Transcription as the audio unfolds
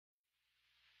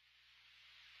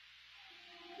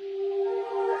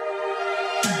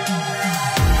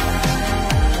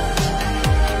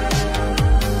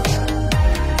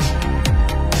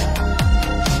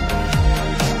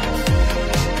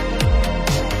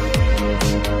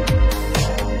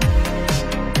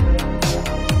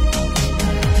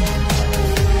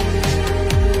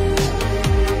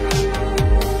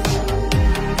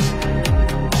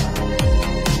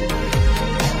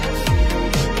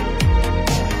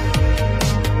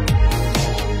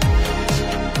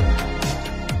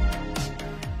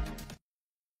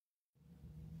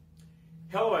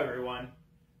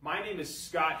is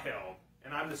Scott Hill,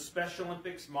 and I'm the Special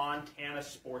Olympics Montana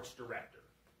Sports Director.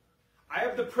 I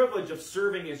have the privilege of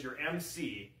serving as your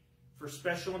MC for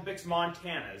Special Olympics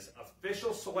Montana's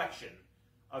official selection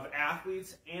of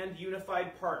athletes and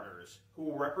unified partners who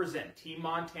will represent Team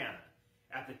Montana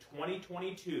at the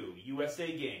 2022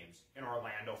 USA Games in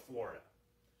Orlando, Florida.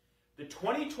 The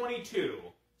 2022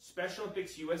 Special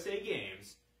Olympics USA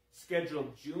Games,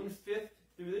 scheduled June 5th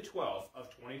through the 12th of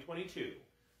 2022,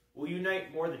 will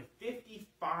unite more than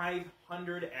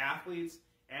 5,500 athletes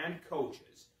and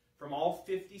coaches from all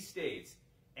 50 states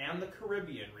and the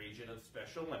Caribbean region of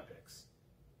Special Olympics,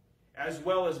 as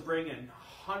well as bring in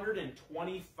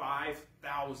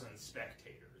 125,000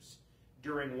 spectators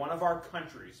during one of our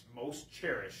country's most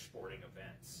cherished sporting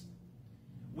events.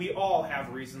 We all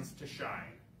have reasons to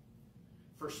shine.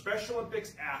 For Special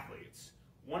Olympics athletes,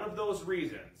 one of those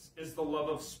reasons is the love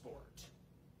of sport.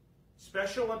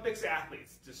 Special Olympics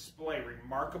athletes display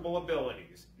remarkable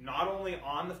abilities not only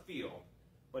on the field,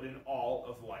 but in all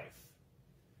of life.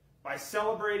 By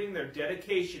celebrating their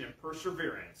dedication and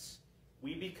perseverance,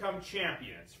 we become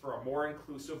champions for a more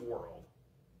inclusive world,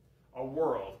 a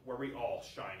world where we all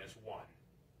shine as one.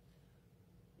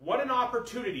 What an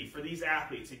opportunity for these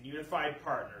athletes and unified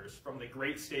partners from the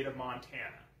great state of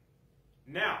Montana.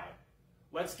 Now,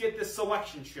 let's get this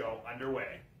selection show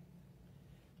underway.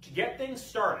 To get things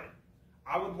started,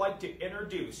 I would like to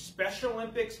introduce Special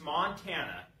Olympics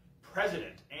Montana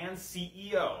President and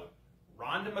CEO,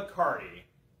 Rhonda McCarty,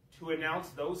 to announce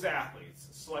those athletes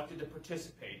selected to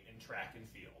participate in track and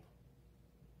field.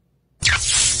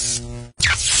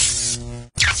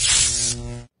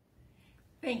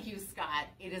 Thank you, Scott.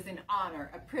 It is an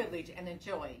honor, a privilege, and a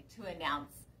joy to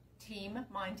announce Team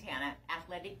Montana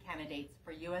athletic candidates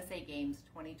for USA Games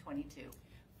 2022.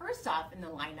 First off in the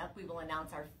lineup, we will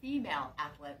announce our female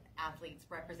athletes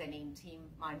representing Team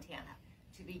Montana.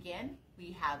 To begin,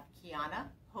 we have Kiana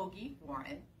Hoagie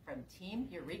Warren from Team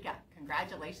Eureka.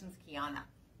 Congratulations, Kiana.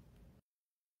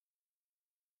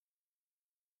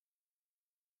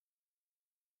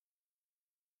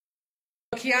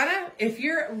 Kiana, if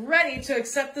you're ready to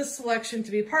accept this selection to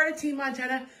be part of Team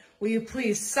Montana, will you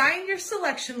please sign your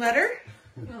selection letter?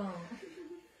 Oh.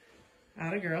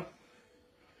 Atta girl.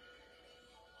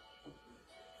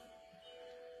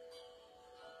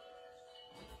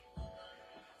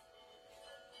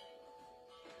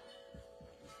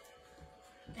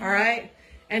 All right,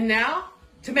 and now,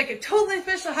 to make it totally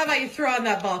official, how about you throw on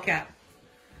that ball cap?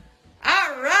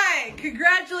 All right,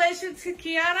 congratulations to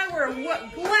Kiana. We're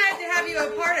glad to have you a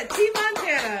part of Team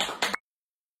Montana.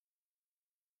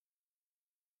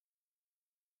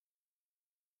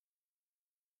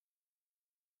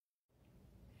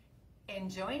 And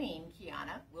joining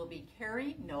Kiana will be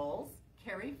Carrie Knowles.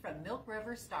 Carrie from Milk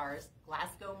River Stars,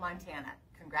 Glasgow, Montana.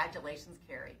 Congratulations,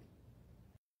 Carrie.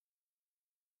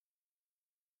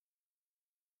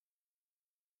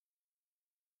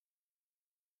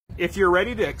 If you're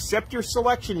ready to accept your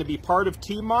selection to be part of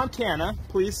Team Montana,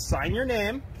 please sign your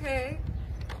name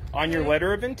on your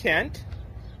letter of intent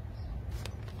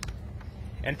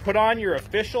and put on your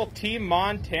official Team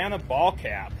Montana ball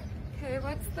cap. Okay,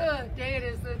 what's the date?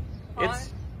 Is it on?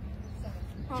 It's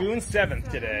June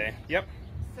 7th today. Yep.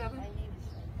 7th?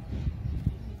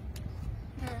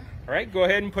 All right, go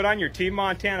ahead and put on your Team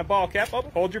Montana ball cap. Oh,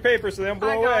 hold your paper so they don't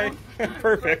blow away.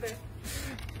 Perfect.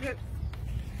 It's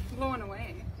blowing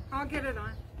away. I'll get it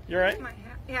on. You're right. My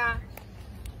hat. Yeah.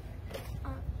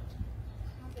 I'll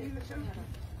do the job.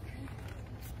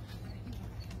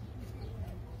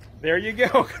 There you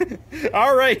go.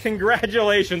 All right,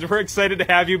 congratulations. We're excited to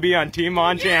have you be on Team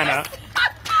Montana. Yes!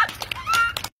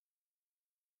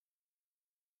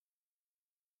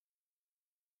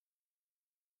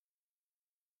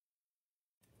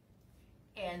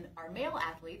 And our male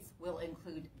athletes will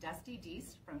include Dusty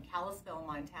Deast from Kalispell,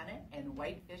 Montana, and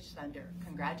Whitefish Thunder.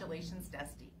 Congratulations,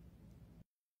 Dusty.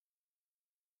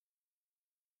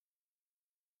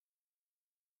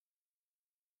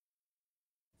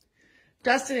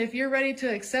 Dustin, if you're ready to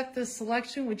accept this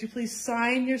selection, would you please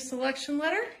sign your selection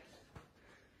letter?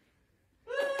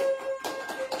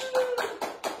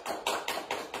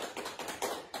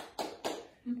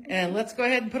 And let's go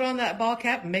ahead and put on that ball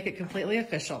cap and make it completely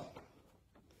official.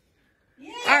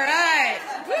 Yeah. All right.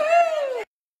 Woo-hoo!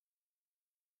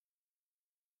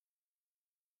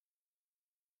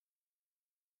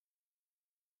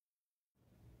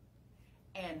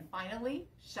 And finally,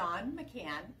 Sean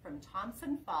McCann from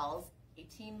Thompson Falls, a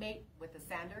teammate with the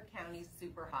Sander County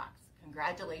Superhawks.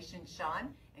 Congratulations,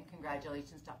 Sean, and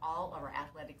congratulations to all of our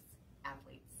athletics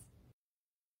athletes.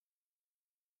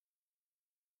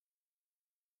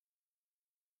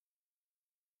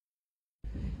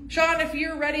 Sean, if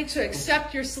you're ready to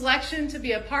accept your selection to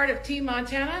be a part of Team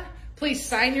Montana, please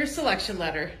sign your selection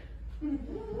letter.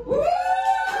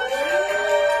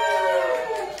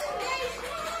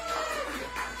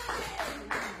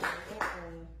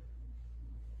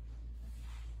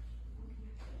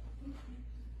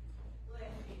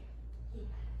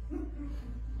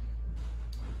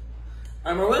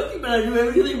 I'm a lefty, but I do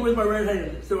everything with my right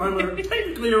hand, so I'm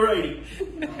technically a righty.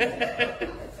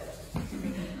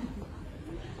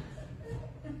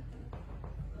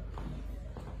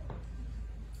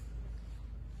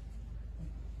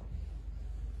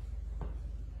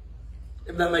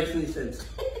 If that makes any sense.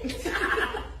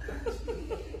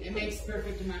 It makes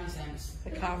perfect amount of sense.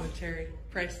 The commentary,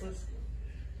 priceless.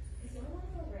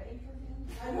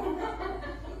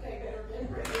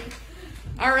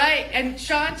 All right, and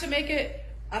Sean, to make it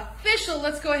official,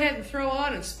 let's go ahead and throw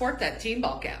on and sport that team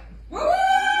ball cap.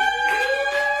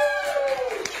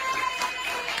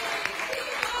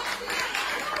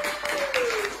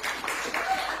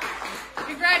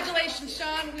 Congratulations,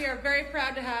 Sean. We are very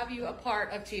proud to have you a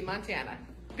part of Team Montana.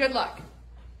 Good luck.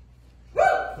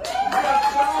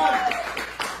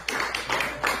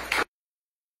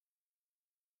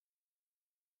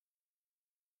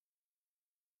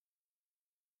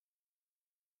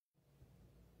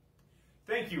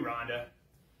 Thank you, Rhonda.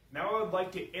 Now I would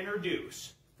like to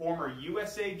introduce former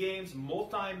USA Games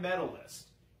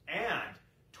multi-medalist and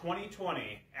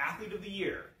 2020 Athlete of the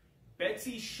Year,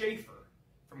 Betsy Schaefer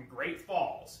from Great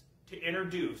Falls, to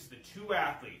introduce the two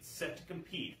athletes set to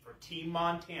compete for Team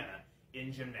Montana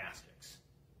in gymnastics.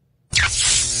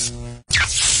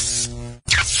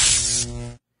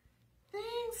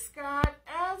 Thanks, Scott.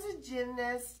 As a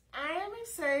gymnast, I am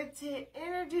excited to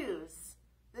introduce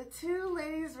the two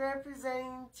ladies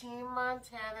representing Team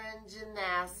Montana in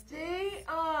gymnastics. They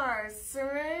are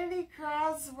Serenity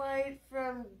Cross-White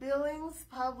from Billings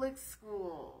Public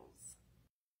Schools.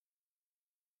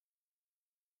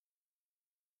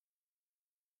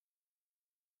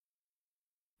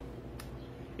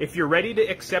 If you're ready to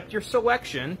accept your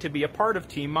selection to be a part of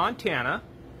Team Montana,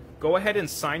 go ahead and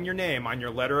sign your name on your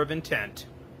letter of intent.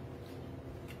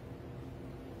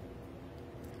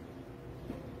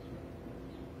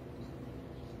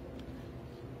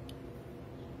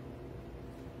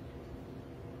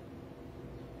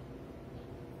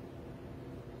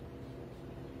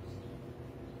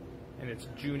 And it's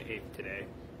June 8th today,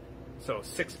 so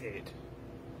 6/8,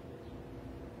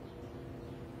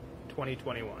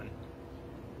 2021.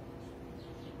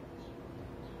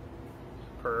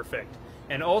 Perfect.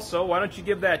 And also, why don't you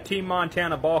give that Team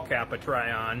Montana ball cap a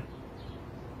try on?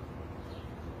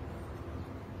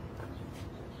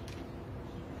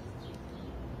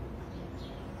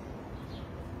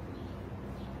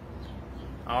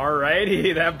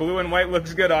 Alrighty, that blue and white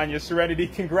looks good on you, Serenity.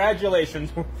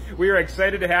 Congratulations. We are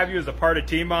excited to have you as a part of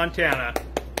Team Montana.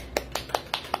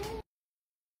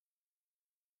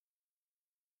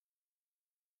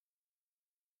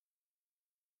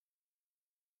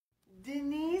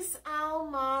 Denise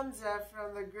Almanza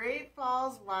from the Great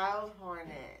Falls Wild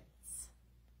Hornets.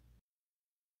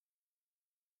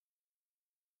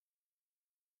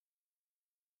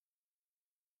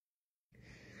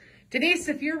 Denise,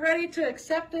 if you're ready to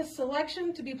accept this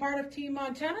selection to be part of Team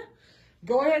Montana,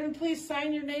 go ahead and please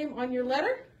sign your name on your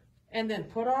letter and then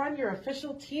put on your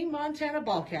official Team Montana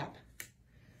ball cap.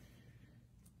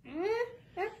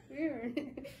 That's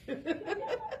weird.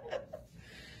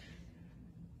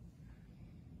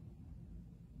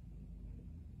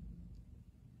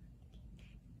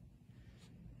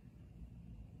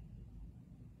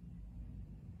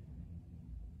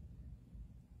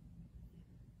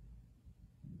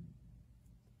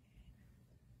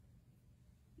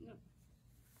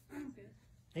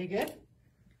 Are you good?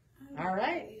 All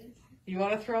right. You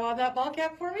want to throw on that ball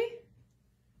cap for me?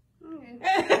 Okay.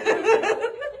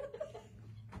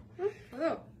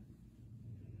 Oh.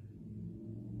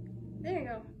 There you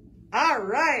go. All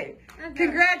right. Okay.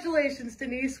 Congratulations,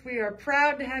 Denise. We are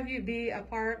proud to have you be a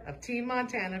part of Team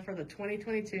Montana for the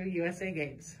 2022 USA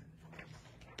Games.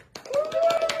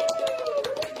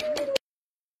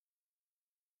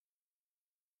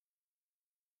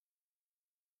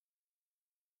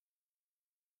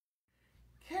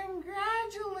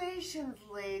 Congratulations,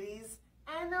 ladies.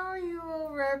 I know you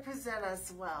will represent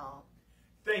us well.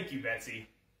 Thank you, Betsy.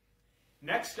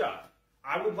 Next up,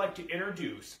 I would like to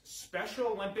introduce Special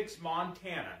Olympics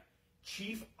Montana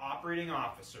Chief Operating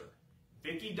Officer,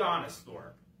 Vicki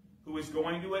Donisthorpe, who is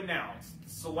going to announce the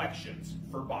selections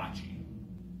for bocce.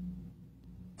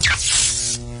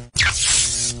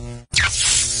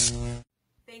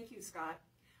 Thank you, Scott.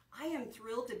 I am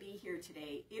thrilled to be here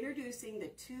today introducing the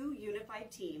two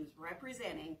unified teams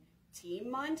representing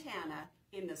Team Montana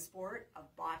in the sport of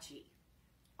bocce.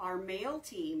 Our male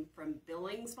team from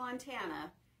Billings,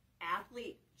 Montana,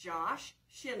 athlete Josh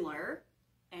Schindler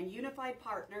and unified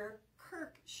partner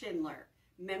Kirk Schindler,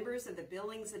 members of the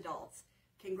Billings Adults.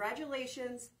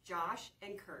 Congratulations, Josh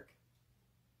and Kirk.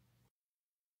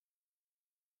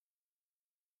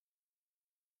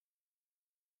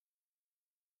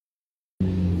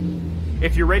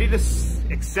 If you're ready to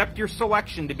accept your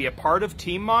selection to be a part of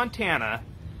Team Montana,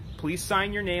 please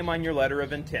sign your name on your letter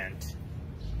of intent.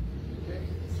 Okay,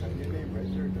 sign your name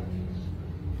right there, Josh.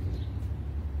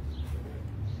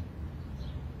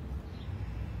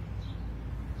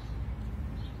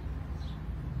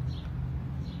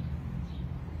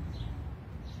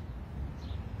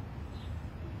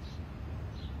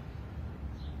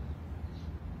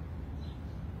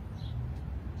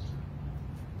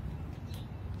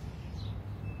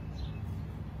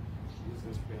 Use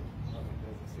this pen. Oh, it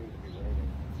doesn't seem to be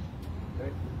working.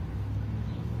 Okay.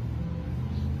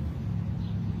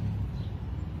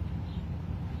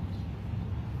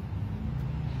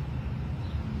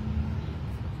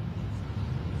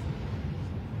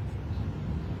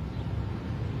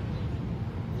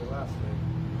 Your last name.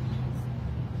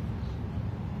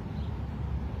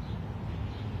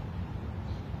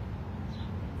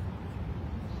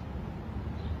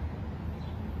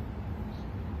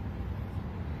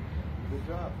 Good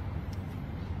job.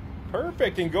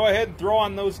 Perfect, and go ahead and throw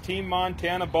on those Team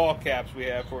Montana ball caps we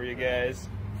have for you guys.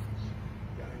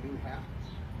 Got a new hat.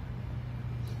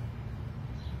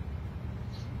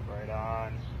 Right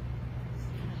on.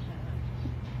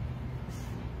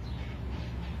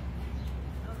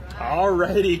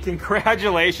 Alrighty,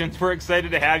 congratulations. We're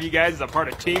excited to have you guys as a part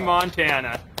of Team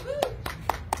Montana.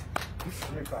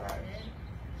 High five.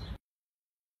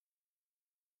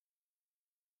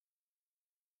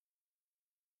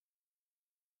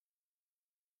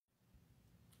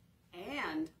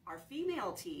 And our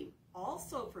female team,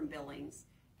 also from Billings,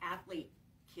 athlete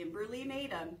Kimberly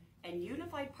Madam and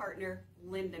unified partner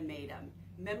Linda Madam,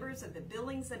 members of the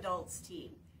Billings Adults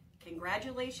team.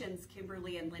 Congratulations,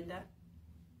 Kimberly and Linda.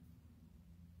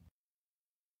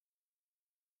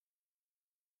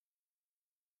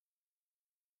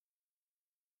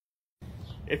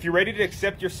 If you're ready to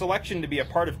accept your selection to be a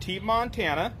part of Team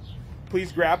Montana,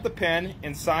 please grab the pen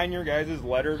and sign your guys'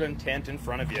 letter of intent in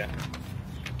front of you.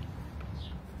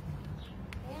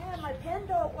 Yeah, my pen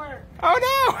don't work. Oh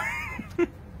no!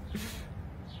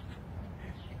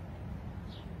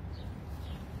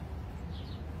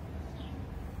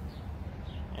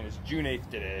 And it's June 8th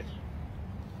today.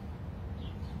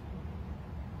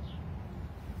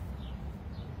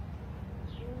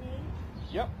 June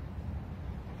 8th, Yep.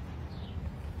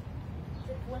 is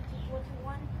it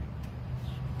 2021?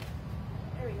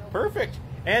 There we go. Perfect.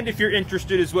 And if you're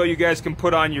interested as well, you guys can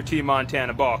put on your Team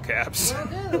Montana ball caps.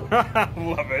 Will do.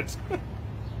 Love it.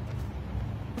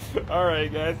 All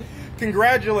right, guys.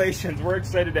 Congratulations. We're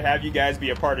excited to have you guys be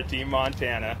a part of Team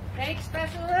Montana. Thanks,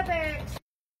 Special Olympics.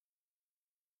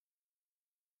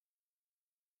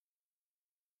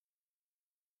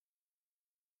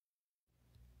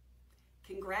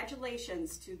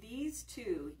 Congratulations to these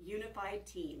two unified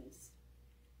teams.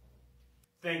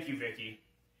 Thank you, Vicki.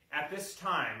 At this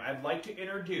time, I'd like to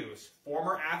introduce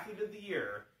former Athlete of the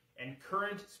Year and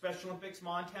current Special Olympics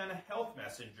Montana Health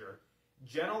Messenger,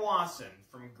 Jenna Lawson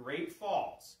from Great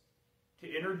Falls,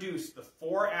 to introduce the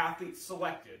 4 athletes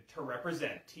selected to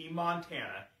represent Team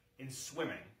Montana in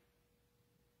swimming.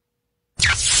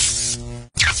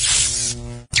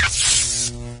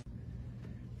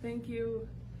 Thank you.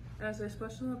 As a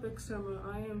Special Olympics swimmer,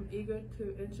 I am eager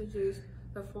to introduce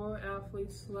the 4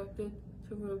 athletes selected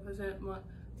to represent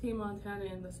Team Montana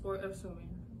in the sport of swimming.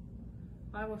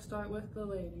 I will start with the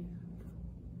lady.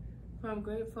 From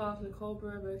Great Falls, Nicole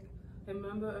Burbick, a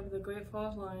member of the Great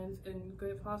Falls Lions and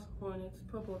Great Falls Hornets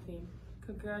purple team.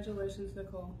 Congratulations,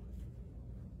 Nicole.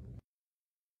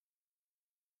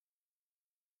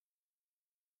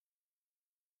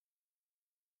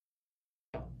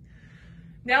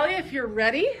 Nellie, if you're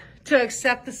ready to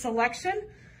accept the selection,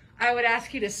 I would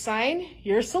ask you to sign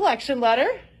your selection letter.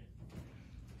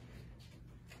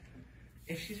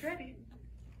 If she's ready.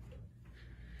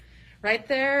 Right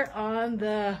there on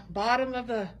the bottom of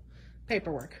the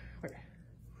paperwork.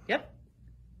 Yep.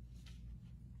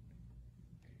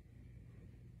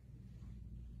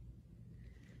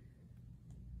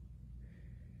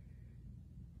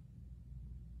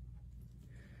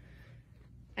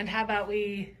 And how about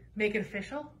we make it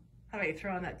official? How about you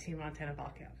throw on that Team Montana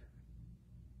ball cap?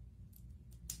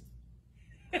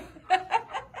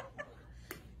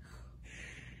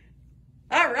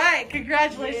 right,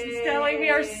 congratulations, Nelly. We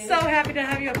are so happy to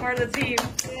have you a part of the team.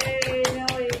 Yay,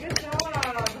 Nelly, good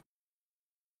job.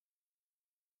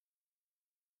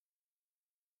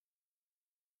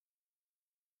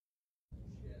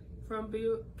 From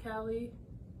Butte, Callie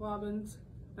Robbins,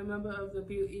 a member of the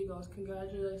Butte Eagles.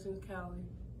 Congratulations, Callie.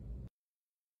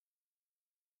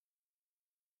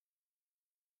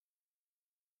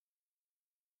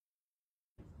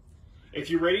 If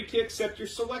you're ready to accept your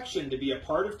selection to be a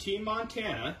part of Team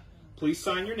Montana, please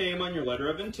sign your name on your letter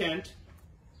of intent.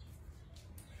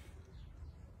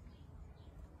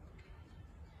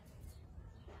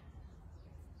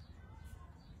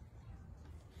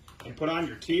 And put on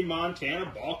your Team Montana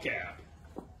ball cap.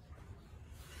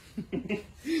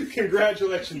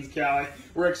 Congratulations, Callie.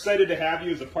 We're excited to have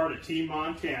you as a part of Team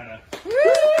Montana.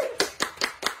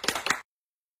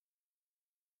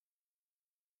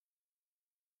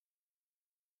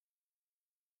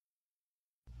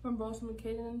 From Bozeman,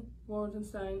 Caden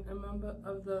Rosenstein, a member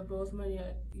of the Bozeman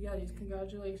Yetis.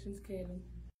 Congratulations, Caden.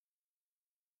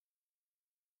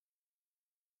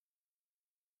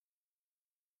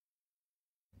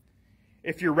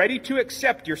 If you're ready to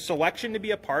accept your selection to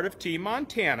be a part of Team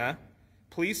Montana,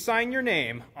 please sign your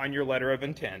name on your letter of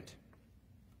intent.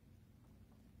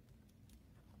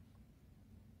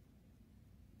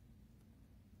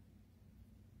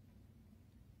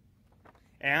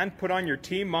 And put on your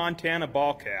Team Montana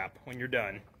ball cap when you're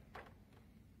done.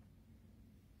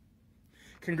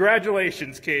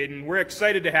 Congratulations, Caden. We're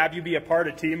excited to have you be a part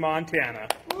of Team Montana.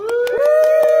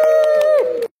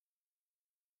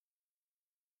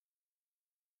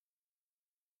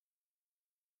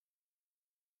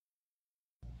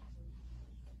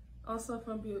 Also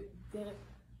from Butte,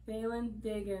 Dalen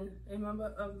Dagan, a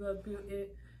member of the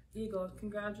Butte Eagles.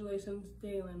 Congratulations,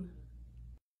 Dalen.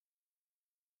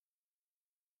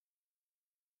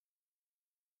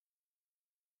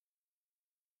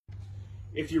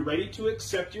 If you're ready to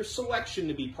accept your selection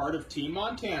to be part of Team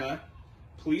Montana,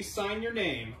 please sign your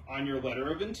name on your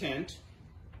letter of intent.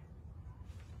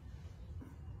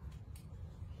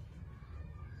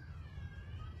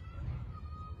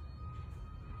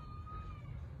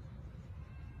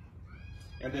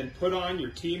 And then put on your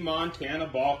Team Montana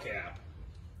ball cap.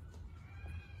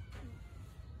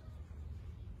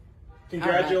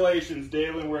 Congratulations,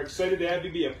 Dalen. We're excited to have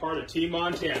you be a part of Team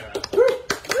Montana.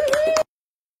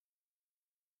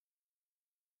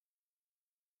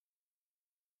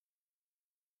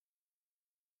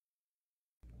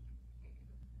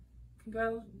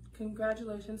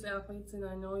 Congratulations, athletes, and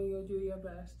I know you'll do your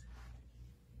best.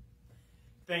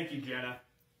 Thank you, Jenna.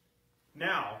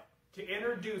 Now, to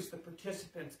introduce the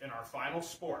participants in our final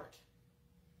sport,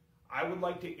 I would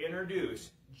like to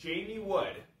introduce Jamie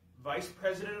Wood, Vice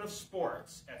President of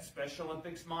Sports at Special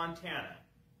Olympics Montana,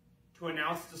 to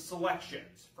announce the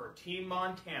selections for Team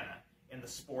Montana in the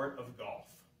sport of golf.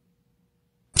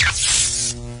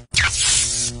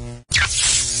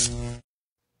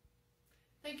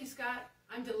 Thank you, Scott.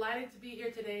 I'm delighted to be here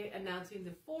today announcing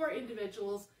the 4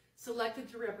 individuals selected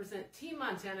to represent Team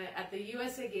Montana at the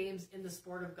USA Games in the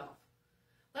sport of golf.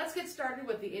 Let's get started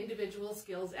with the individual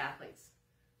skills athletes.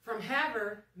 From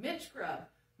Havre, Mitch Grubb,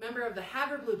 member of the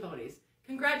Havre Blue Ponies.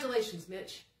 Congratulations,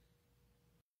 Mitch.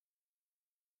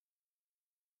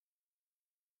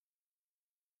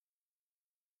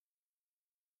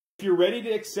 If you're ready to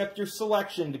accept your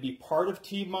selection to be part of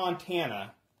Team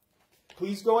Montana,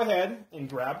 please go ahead and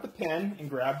grab the pen and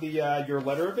grab the your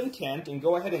letter of intent and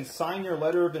go ahead and sign your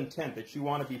letter of intent that you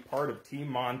want to be part of Team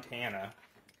Montana.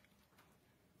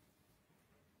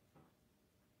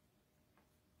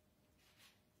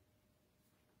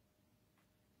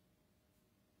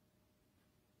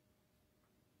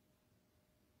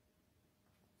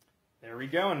 There we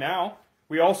go. Now,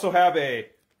 we also have a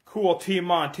cool Team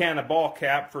Montana ball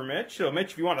cap for Mitch. So,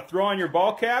 Mitch, if you want to throw on your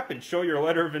ball cap and show your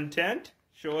letter of intent,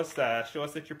 show us that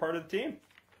you're part of the team.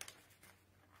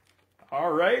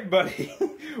 All right, buddy.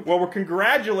 Well,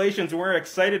 congratulations. We're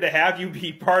excited to have you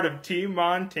be part of Team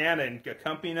Montana and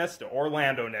accompany us to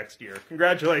Orlando next year.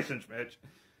 Congratulations, Mitch.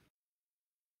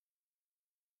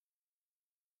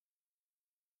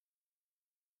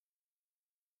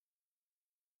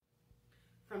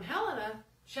 From Helena,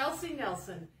 Chelsea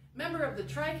Nelson, member of the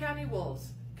Tri-County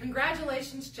Wolves.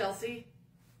 Congratulations, Chelsea.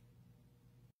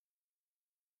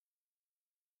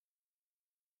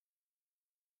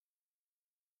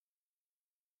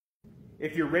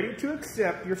 If you're ready to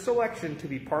accept your selection to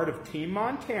be part of Team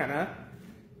Montana,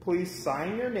 please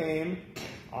sign your name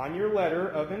on your letter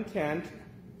of intent.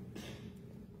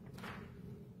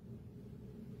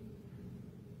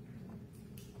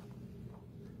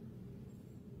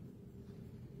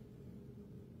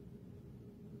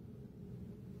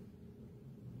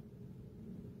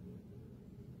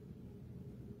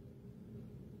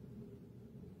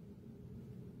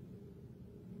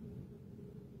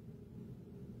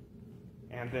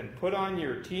 And then put on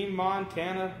your Team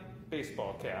Montana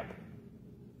baseball cap.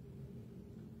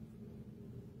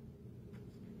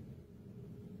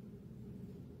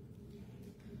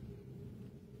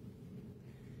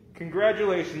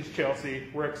 Congratulations, Chelsea.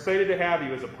 We're excited to have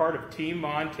you as a part of Team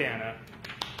Montana.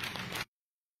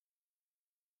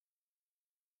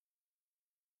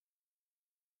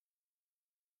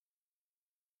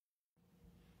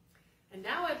 And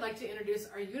now I'd like to introduce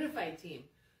our Unified team.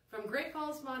 From Great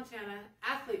Falls, Montana,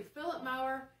 athlete Philip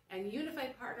Maurer and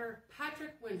Unified partner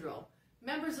Patrick Windrell,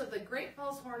 members of the Great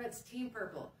Falls Hornets Team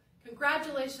Purple.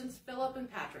 Congratulations, Philip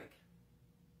and Patrick.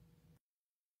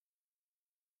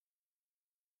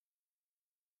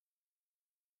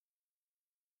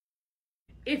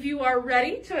 If you are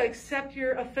ready to accept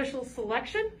your official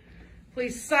selection,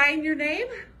 please sign your name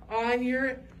on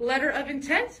your letter of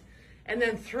intent and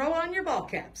then throw on your ball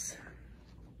caps.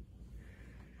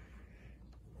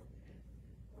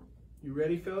 You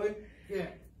ready, Philly? Yeah.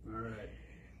 All right.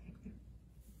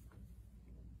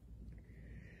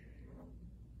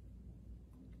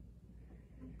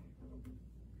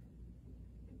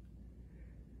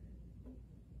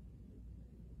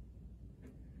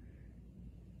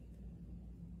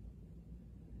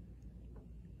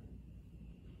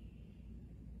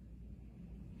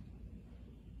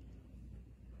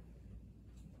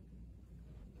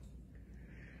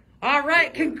 All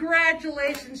right,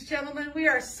 congratulations, gentlemen. We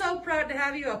are so proud to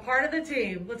have you a part of the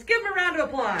team. Let's give them a round of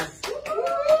applause.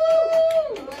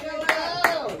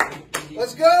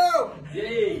 Let's go!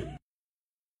 Yay!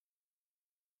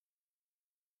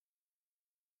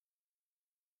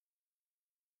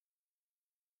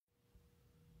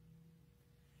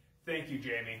 Thank you,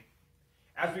 Jamie.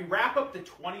 As we wrap up the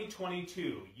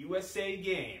 2022 USA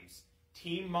Games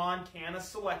Team Montana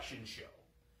Selection Show,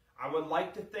 I would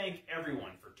like to thank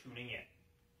everyone for tuning in.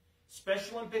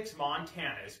 Special Olympics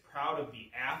Montana is proud of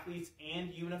the athletes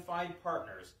and unified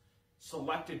partners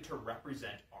selected to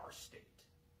represent our state.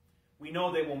 We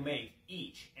know they will make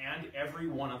each and every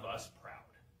one of us proud.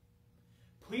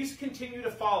 Please continue to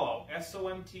follow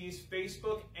SOMT's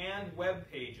Facebook and web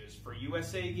pages for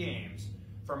USA Games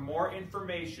for more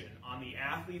information on the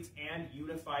athletes and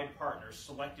unified partners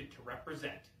selected to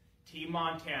represent Team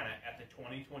Montana at the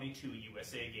 2022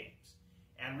 USA Games.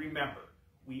 And remember,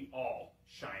 we all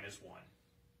shine as one.